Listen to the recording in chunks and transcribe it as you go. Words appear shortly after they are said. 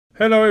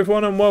Hello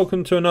everyone and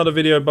welcome to another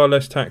video by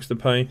Less Tax to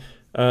Pay.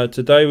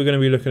 Today we're going to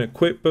be looking at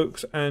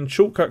Quickbooks and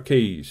shortcut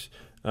keys,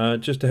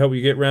 just to help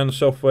you get around the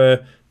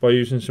software by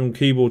using some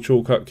keyboard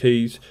shortcut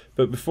keys.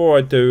 But before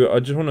I do, I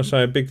just want to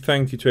say a big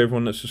thank you to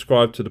everyone that's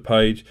subscribed to the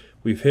page.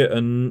 We've hit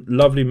a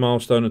lovely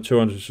milestone of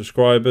 200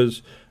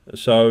 subscribers,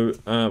 so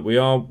we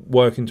are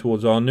working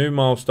towards our new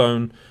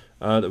milestone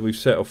that we've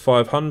set of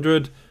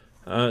 500.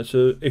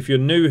 So if you're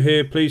new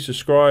here, please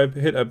subscribe,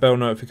 hit that bell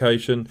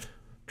notification,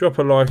 drop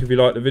a like if you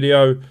like the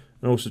video,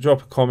 and also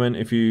drop a comment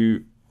if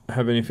you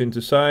have anything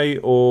to say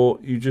or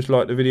you just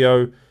like the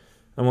video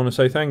and want to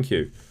say thank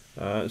you.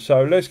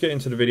 So let's get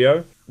into the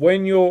video.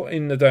 When you're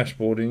in the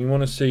dashboard and you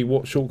want to see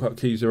what shortcut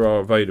keys there are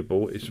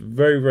available, it's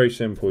very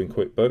simple in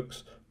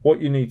QuickBooks. What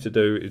you need to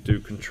do is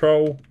do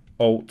Control,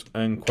 Alt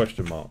and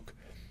question mark.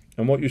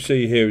 And what you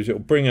see here is it will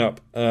bring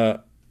up a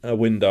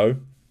window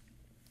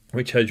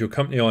which has your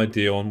company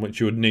ID on, which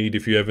you would need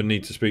if you ever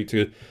need to speak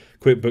to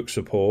QuickBooks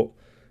support.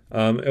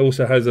 It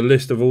also has a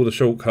list of all the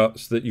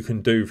shortcuts that you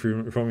can do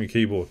from your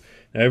keyboard.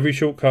 Now, every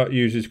shortcut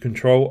uses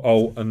Control,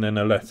 Alt, and then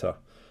a letter.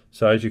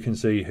 So as you can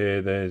see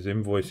here, there's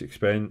invoice,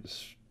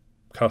 expense,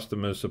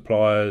 customers,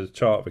 suppliers,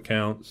 chart of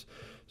accounts.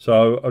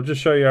 So I'll just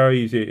show you how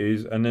easy it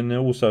is. And then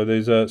also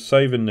there's a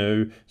save and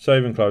new,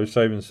 save and close,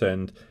 save and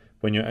send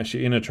when you're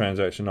actually in a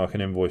transaction like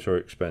an invoice or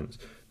expense.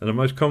 And the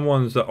most common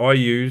ones that I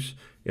use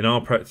in our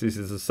practice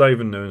is the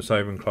save and new and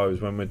save and close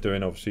when we're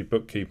doing obviously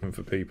bookkeeping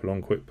for people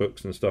on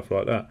QuickBooks and stuff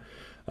like that.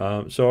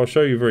 So I'll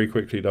show you very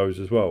quickly those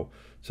as well.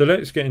 So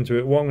let's get into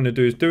it. What I'm going to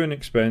do is do an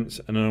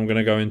expense, and then I'm going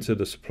to go into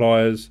the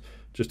suppliers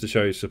just to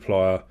show you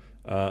supplier,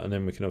 and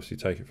then we can obviously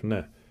take it from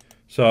there.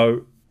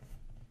 So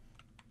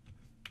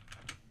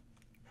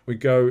we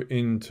go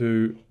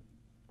into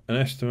an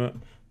estimate.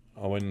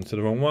 I went into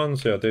the wrong one,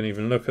 so I didn't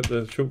even look at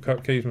the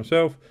shortcut keys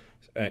myself.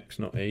 It's X,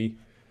 not E.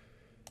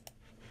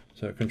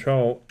 So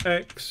Control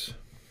X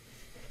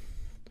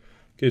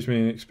gives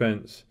me an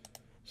expense.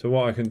 So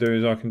what I can do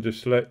is I can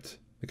just select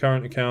the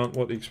current account,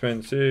 what the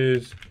expense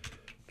is,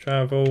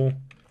 travel,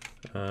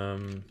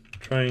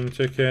 train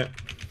ticket,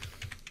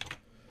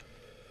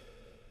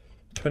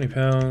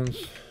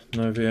 £20,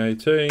 no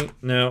VAT.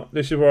 Now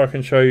this is where I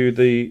can show you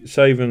the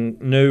save and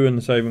new and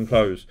the save and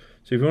close.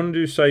 So if you want to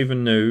do save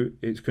and new,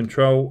 it's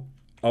Control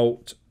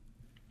Alt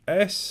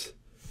S.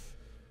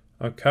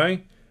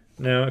 Okay.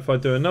 Now if I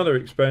do another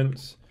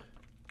expense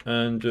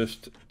and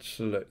just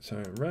select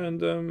something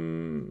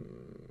random,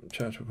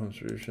 charitable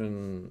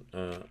contribution,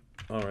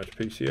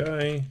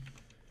 RSPCA,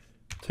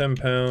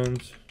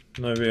 £10,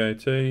 no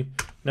VAT.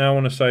 Now I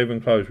want to save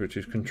and close, which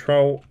is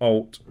Control,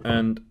 Alt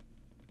and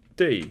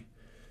D.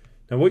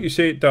 Now what you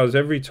see it does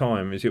every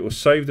time is it will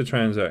save the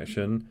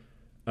transaction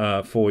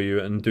for you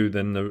and do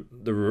then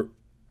the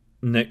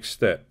next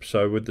step.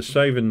 So with the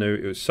save and new,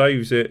 it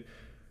saves it,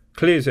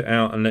 clears it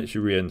out and lets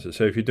you re-enter.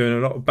 So if you're doing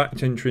a lot of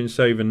batch entry in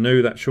save and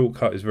new, that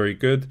shortcut is very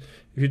good.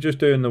 If you're just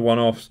doing the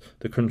one-offs,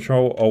 the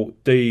Control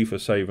Alt D for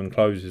save and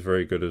close is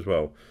very good as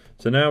well.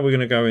 So now we're going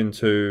to go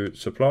into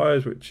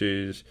suppliers, which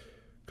is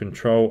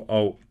Control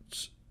Alt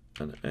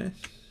and S.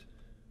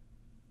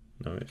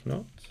 No, it's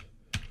not.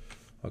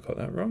 I got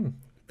that wrong.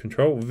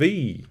 Control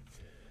V.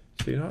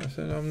 See, like I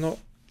said, I'm not.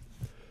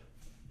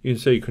 You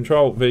can see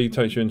Control V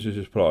takes you into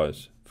your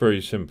suppliers.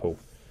 Very simple.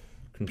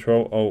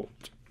 Control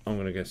Alt, I'm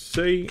going to guess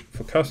C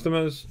for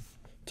customers,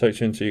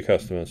 takes you into your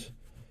customers.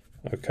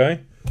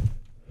 Okay.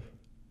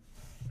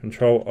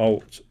 Control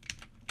Alt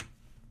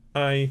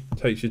A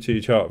takes you to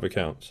your chart of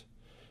accounts.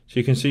 So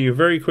you can see you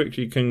very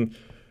quickly can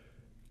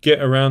get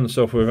around the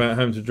software without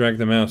having to drag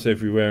the mouse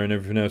everywhere and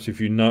everything else.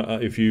 If you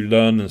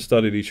learn and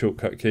study these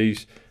shortcut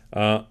keys,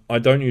 I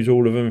don't use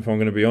all of them. If I'm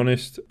going to be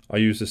honest, I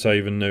use the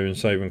save and new and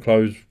save and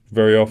close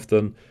very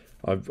often.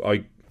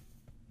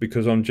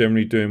 Because I'm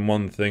generally doing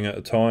one thing at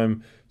a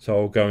time, so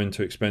I'll go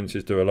into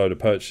expenses, do a load of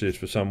purchases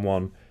for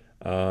someone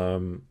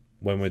when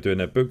we're doing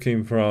their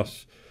booking for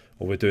us,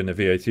 or we're doing the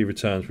VAT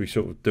returns. We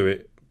sort of do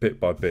it bit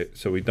by bit,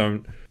 so we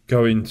don't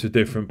go into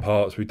different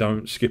parts, we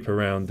don't skip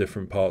around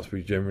different parts,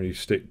 we generally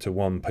stick to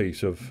one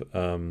piece of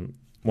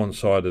one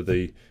side of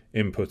the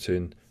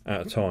inputting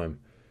at a time.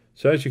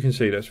 So as you can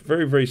see, that's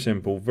very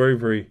simple,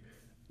 very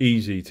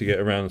easy to get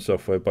around the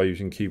software by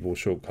using keyboard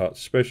shortcuts,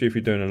 especially if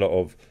you're doing a lot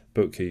of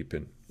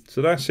bookkeeping.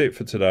 So that's it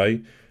for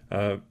today.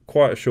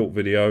 Quite a short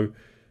video.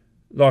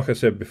 Like I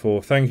said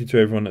before, thank you to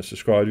everyone that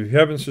subscribed. If you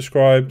haven't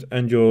subscribed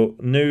and you're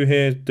new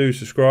here, do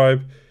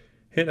subscribe,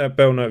 hit that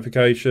bell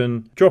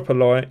notification, drop a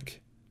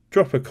like,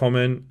 drop a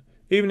comment,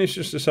 even if it's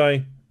just to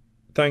say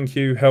thank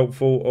you,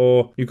 helpful,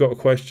 or you've got a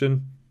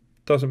question.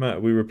 Doesn't matter,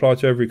 we reply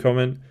to every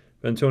comment.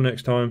 But until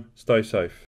next time, stay safe.